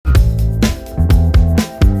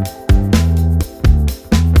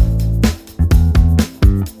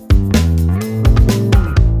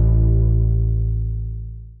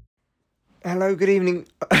Hello, good evening,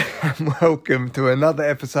 and welcome to another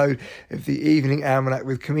episode of the Evening Almanac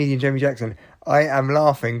with comedian Jamie Jackson. I am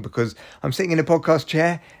laughing because I'm sitting in a podcast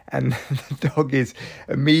chair and the dog is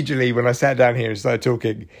immediately, when I sat down here and started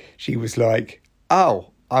talking, she was like,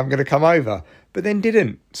 oh, I'm going to come over, but then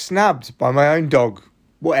didn't. Snubbed by my own dog,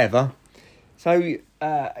 whatever. So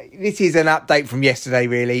this is an update from yesterday,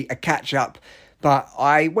 really, a catch-up, but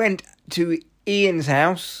I went to Ian's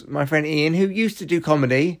house, my friend Ian, who used to do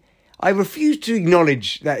comedy. I refuse to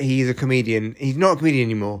acknowledge that he is a comedian. He's not a comedian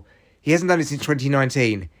anymore. He hasn't done it since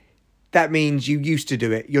 2019. That means you used to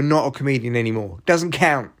do it. You're not a comedian anymore. Doesn't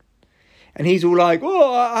count. And he's all like,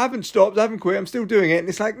 oh, I haven't stopped, I haven't quit, I'm still doing it. And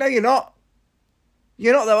it's like, no, you're not.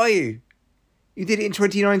 You're not though, are you? You did it in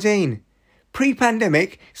 2019.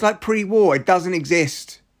 Pre-pandemic, it's like pre-war. It doesn't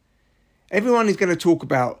exist. Everyone is going to talk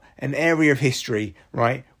about an area of history,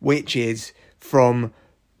 right, which is from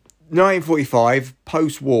 1945,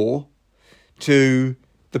 post-war, to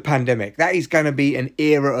the pandemic. That is going to be an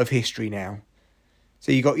era of history now.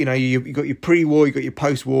 So you got your pre-war, you got your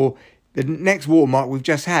post-war, the next watermark we've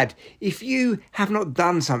just had. If you have not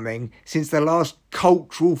done something since the last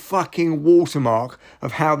cultural fucking watermark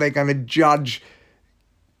of how they're going to judge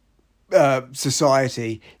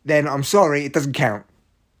society, then I'm sorry, it doesn't count.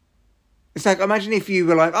 It's like, imagine if you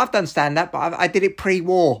were like, I've done stand-up, but I did it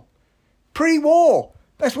pre-war. Pre-war!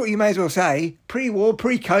 That's what you may as well say. Pre-war,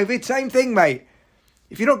 pre-COVID, same thing, mate.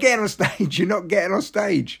 If you're not getting on stage, you're not getting on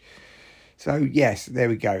stage. So, yes, there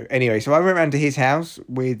we go. Anyway, so I went round to his house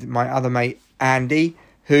with my other mate, Andy,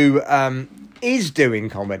 who is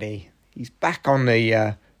doing comedy. He's back on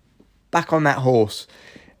that horse.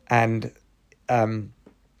 And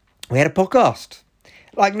we had a podcast.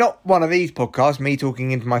 Like, not one of these podcasts, me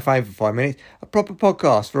talking into my phone for 5 minutes. A proper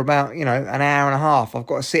podcast for about, an hour and a half. I've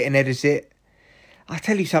got to sit and edit it. I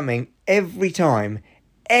tell you something, every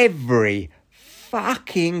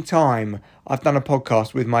fucking time I've done a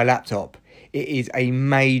podcast with my laptop, it is a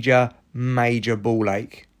major, major ball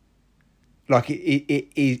ache. Like, it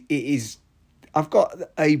is, I've got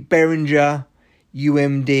a Behringer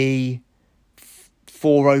UMD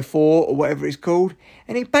 404 or whatever it's called,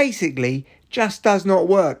 and it basically just does not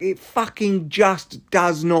work. It fucking just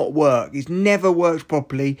does not work. It's never worked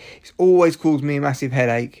properly. It's always caused me a massive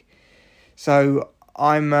headache. So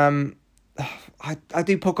I do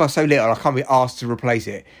podcasts so little I can't be asked to replace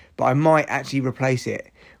it, but I might actually replace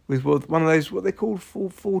it with one of those, what they call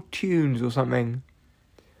full tunes or something.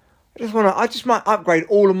 I just might upgrade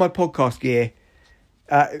all of my podcast gear,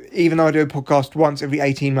 even though I do a podcast once every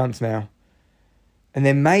 18 months now. And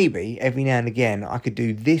then maybe every now and again I could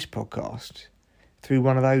do this podcast through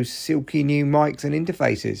one of those silky new mics and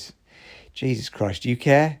interfaces. Jesus Christ, do you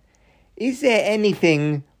care? Is there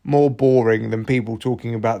anything more boring than people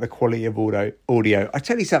talking about the quality of audio? I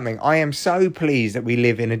tell you something, I am so pleased that we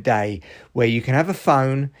live in a day where you can have a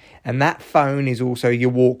phone and that phone is also your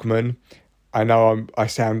Walkman. I know I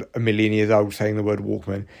sound a million years old saying the word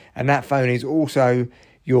Walkman. And that phone is also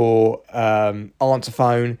your answer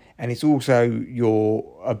phone, and it's also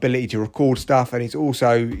your ability to record stuff, and it's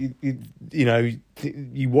also,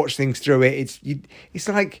 you watch things through it. It's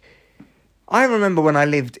like, I remember when I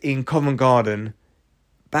lived in Covent Garden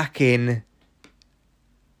back in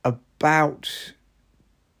about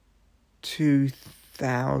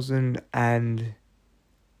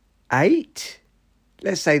 2008,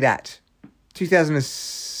 let's say that,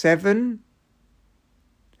 2007,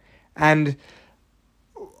 and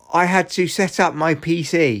I had to set up my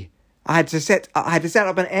PC. I had to set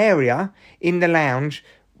up an area in the lounge,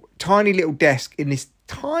 tiny little desk in this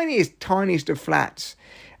tiniest of flats,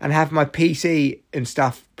 and have my PC and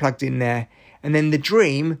stuff plugged in there. And then the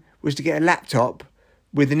dream was to get a laptop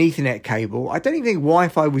with an Ethernet cable. I don't even think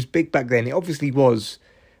Wi-Fi was big back then. It obviously was,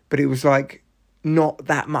 but it was like not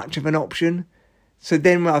that much of an option. So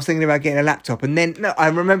then I was thinking about getting a laptop, and then, no, I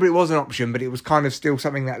remember it was an option, but it was kind of still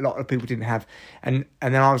something that a lot of people didn't have. And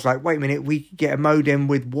then I was like, wait a minute, we could get a modem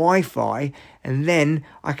with Wi-Fi, and then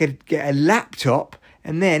I could get a laptop,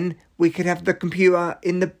 and then we could have the computer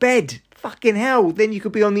in the bed. Fucking hell, then you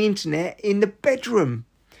could be on the internet in the bedroom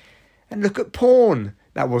and look at porn.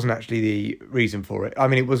 That wasn't actually the reason for it. I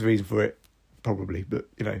mean, it was the reason for it, probably, but,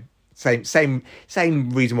 same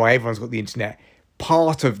reason why everyone's got the internet.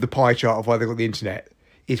 Part of the pie chart of why they've got the internet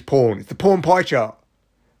is porn. It's the porn pie chart.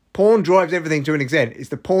 Porn drives everything to an extent. It's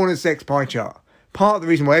the porn and sex pie chart. Part of the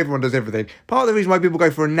reason why everyone does everything. Part of the reason why people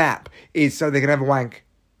go for a nap is so they can have a wank.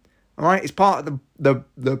 Alright? It's part of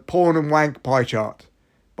the porn and wank pie chart.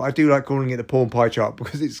 But I do like calling it the porn pie chart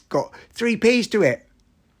because it's got 3 P's to it.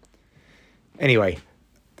 Anyway.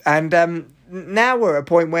 And now we're at a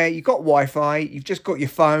point where you've got Wi-Fi, you've just got your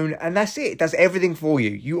phone, and that's it. It does everything for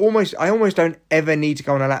you. I almost don't ever need to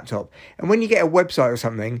go on a laptop. And when you get a website or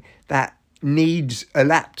something that needs a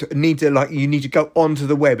laptop, you need to go onto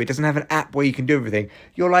the web, it doesn't have an app where you can do everything,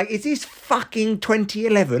 you're like, is this fucking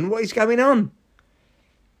 2011? What is going on?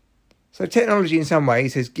 So technology in some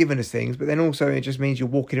ways has given us things, but then also it just means you're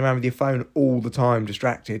walking around with your phone all the time,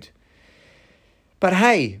 distracted. But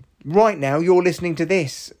hey, right now you're listening to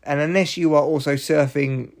this, and unless you are also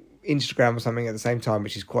surfing Instagram or something at the same time,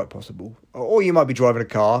 which is quite possible, or you might be driving a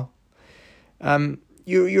car,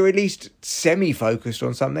 you're at least semi-focused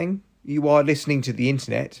on something. You are listening to the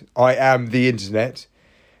internet. I am the internet.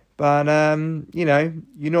 But,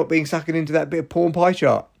 you're not being sucked into that bit of porn pie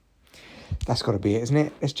chart. That's got to be it, isn't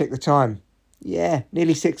it? Let's check the time. Yeah,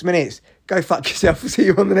 nearly 6 minutes. Go fuck yourself. We'll see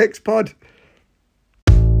you on the next pod.